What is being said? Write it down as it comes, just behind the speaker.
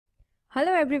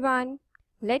Hello everyone.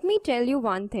 Let me tell you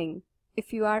one thing.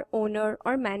 If you are owner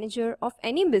or manager of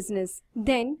any business,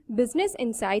 then business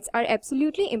insights are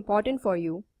absolutely important for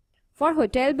you. For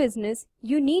hotel business,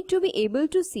 you need to be able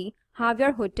to see how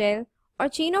your hotel or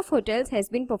chain of hotels has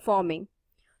been performing,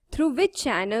 through which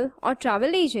channel or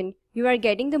travel agent you are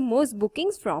getting the most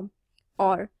bookings from,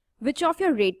 or which of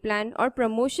your rate plan or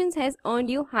promotions has earned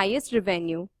you highest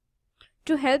revenue.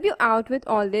 To help you out with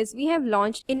all this, we have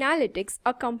launched Innalytics,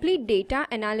 a complete data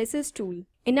analysis tool.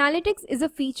 Innalytics is a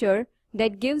feature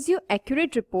that gives you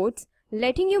accurate reports,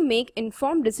 letting you make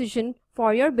informed decisions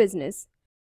for your business.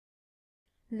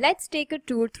 Let's take a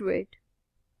tour through it.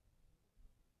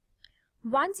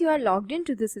 Once you are logged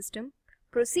into the system,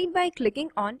 proceed by clicking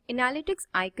on Innalytics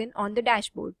icon on the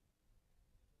dashboard.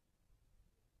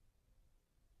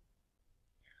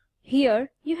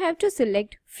 Here, you have to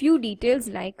select few details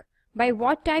like by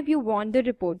what type you want the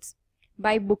reports,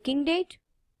 by booking date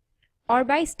or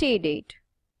by stay date.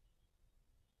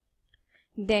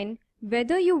 Then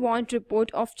whether you want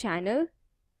report of channel,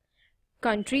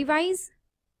 country-wise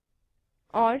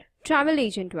or travel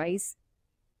agent-wise.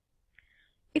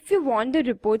 If you want the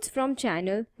reports from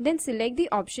channel, then select the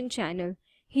option channel.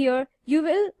 Here you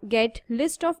will get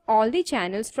list of all the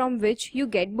channels from which you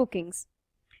get bookings.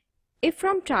 If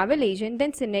from travel agent,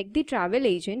 then select the travel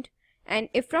agent, and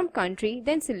if from country,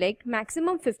 then select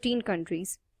maximum 15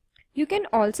 countries. You can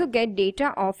also get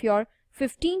data of your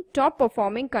 15 top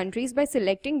performing countries by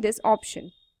selecting this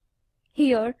option.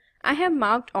 Here I have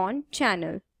marked on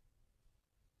channel.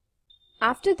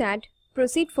 After that,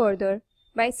 proceed further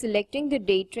by selecting the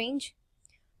date range,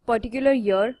 particular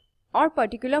year or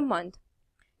particular month.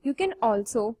 You can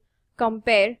also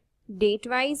compare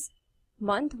date-wise,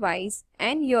 month-wise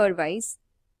and year-wise.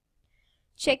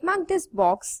 Checkmark this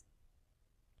box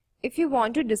if you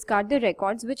want to discard the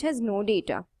records which has no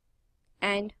data,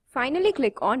 and finally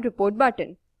click on Report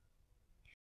button.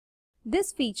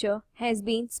 This feature has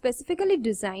been specifically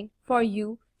designed for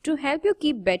you to help you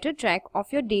keep better track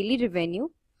of your daily revenue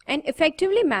and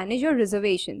effectively manage your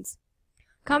reservations.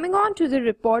 Coming on to the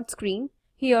report screen,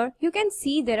 here you can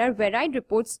see there are varied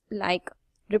reports like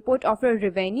report of your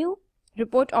revenue,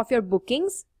 report of your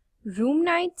bookings, room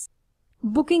nights,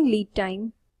 booking lead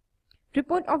time,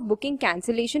 report of booking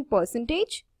cancellation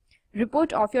percentage,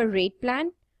 report of your rate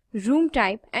plan, room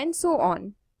type, and so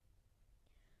on.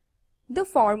 The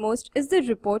foremost is the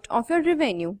report of your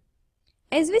revenue.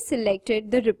 As we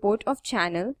selected the report of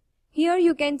channel, here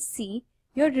you can see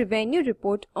your revenue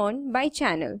report earned by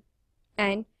channel.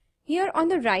 And here on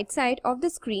the right side of the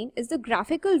screen is the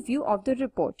graphical view of the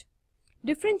report.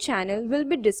 Different channel will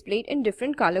be displayed in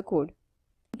different color code.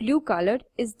 Blue colored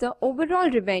is the overall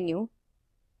revenue.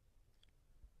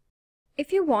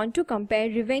 If you want to compare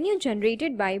revenue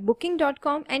generated by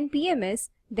Booking.com and PMS,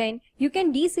 then you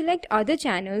can deselect other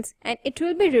channels and it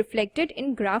will be reflected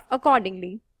in graph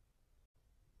accordingly.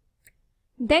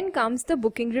 Then comes the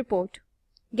booking report.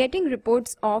 Getting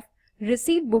reports of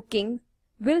received booking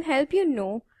will help you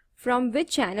know from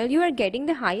which channel you are getting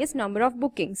the highest number of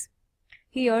bookings.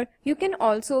 Here you can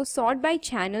also sort by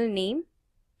channel name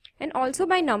and also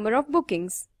by number of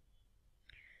bookings.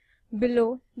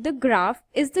 Below the graph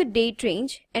is the date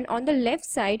range and on the left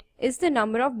side is the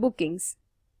number of bookings.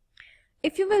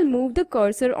 If you will move the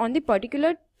cursor on the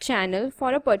particular channel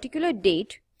for a particular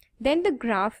date, then the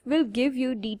graph will give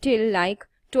you detail like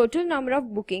total number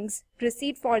of bookings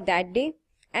received for that day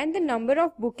and the number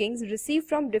of bookings received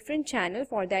from different channel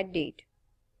for that date.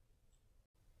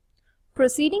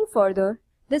 Proceeding further,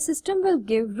 the system will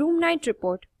give room night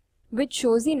report, which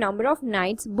shows the number of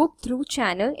nights booked through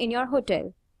channel in your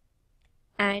hotel.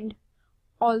 And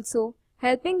also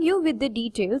helping you with the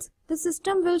details, the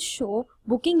system will show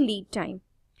booking lead time.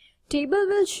 Table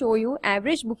will show you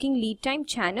average booking lead time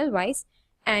channel wise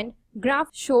and graph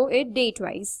show it date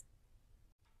wise.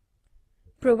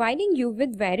 Providing you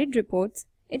with varied reports,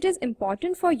 it is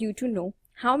important for you to know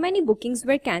how many bookings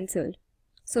were cancelled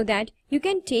so that you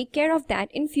can take care of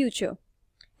that in future.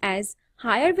 As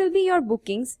higher will be your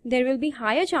bookings, there will be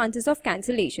higher chances of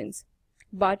cancellations.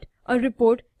 But a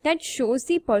report that shows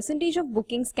the percentage of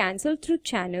bookings cancelled through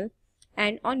channel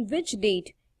and on which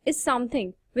date is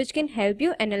something which can help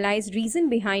you analyze reason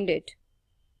behind it.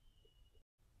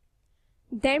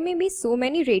 There may be so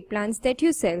many rate plans that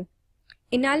you sell.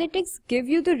 Innalytics give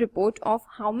you the report of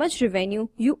how much revenue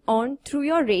you earn through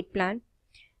your rate plan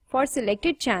for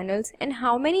selected channels and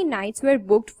how many nights were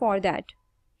booked for that.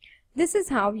 This is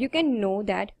how you can know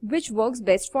that which works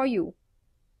best for you.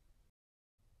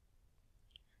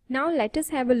 Now let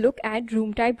us have a look at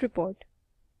room type report.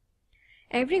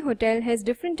 Every hotel has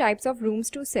different types of rooms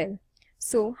to sell.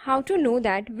 So, how to know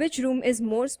that which room is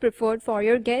most preferred for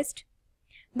your guest?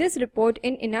 This report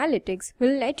in Innalytics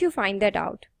will let you find that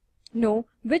out. Know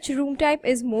which room type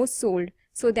is most sold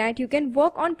so that you can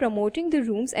work on promoting the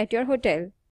rooms at your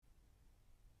hotel.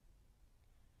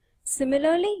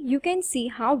 Similarly, you can see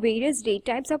how various rate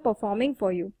types are performing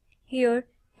for you. Here,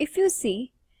 if you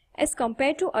see, as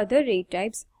compared to other rate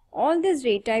types, all these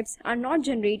rate types are not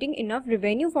generating enough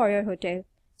revenue for your hotel.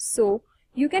 So,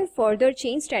 you can further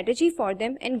change strategy for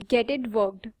them and get it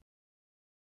worked.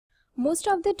 Most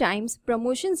of the times,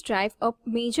 promotions drive a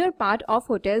major part of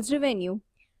hotel's revenue.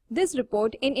 This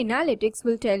report in Innalytics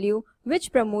will tell you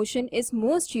which promotion is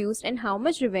most used and how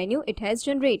much revenue it has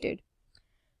generated.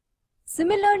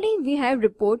 Similarly, we have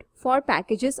report for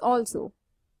packages also.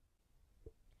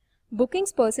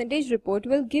 Bookings percentage report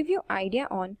will give you idea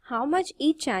on how much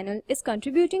each channel is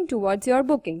contributing towards your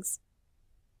bookings.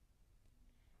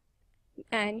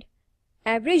 And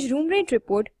average room rate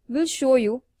report will show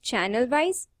you channel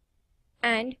wise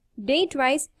and date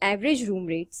wise average room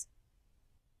rates.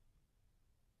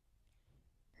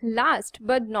 Last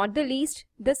but not the least,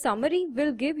 the summary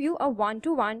will give you a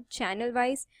one-to-one channel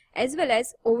wise as well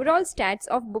as overall stats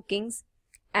of bookings,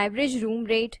 average room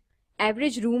rate,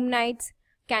 average room nights,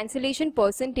 cancellation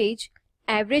percentage,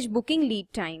 average booking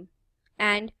lead time.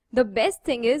 And the best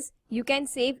thing is you can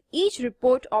save each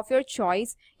report of your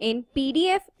choice in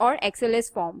PDF or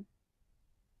XLS form.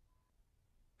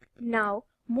 Now,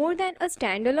 more than a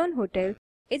standalone hotel,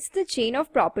 it's the chain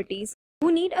of properties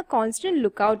who need a constant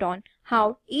lookout on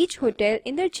how each hotel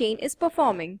in their chain is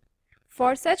performing.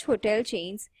 For such hotel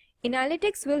chains,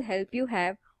 Innalytics will help you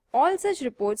have all such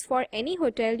reports for any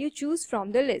hotel you choose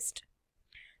from the list.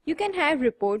 You can have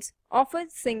reports of a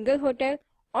single hotel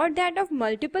or that of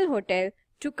multiple hotels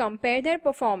to compare their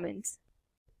performance.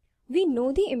 We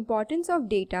know the importance of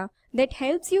data that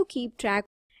helps you keep track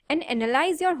and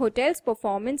analyze your hotel's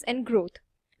performance and growth.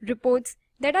 Reports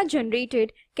that are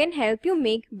generated can help you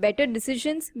make better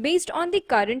decisions based on the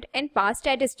current and past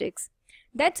statistics.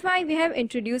 That's why we have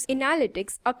introduced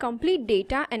Innalytics, a complete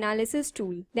data analysis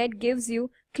tool that gives you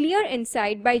clear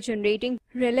insight by generating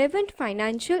relevant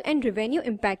financial and revenue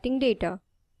impacting data.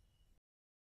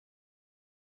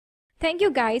 Thank you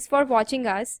guys for watching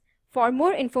us. For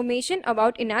more information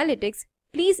about Innalytics,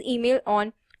 please email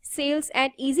on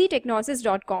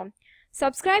sales@eZeetechnosys.com.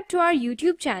 Subscribe to our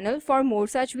YouTube channel for more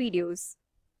such videos.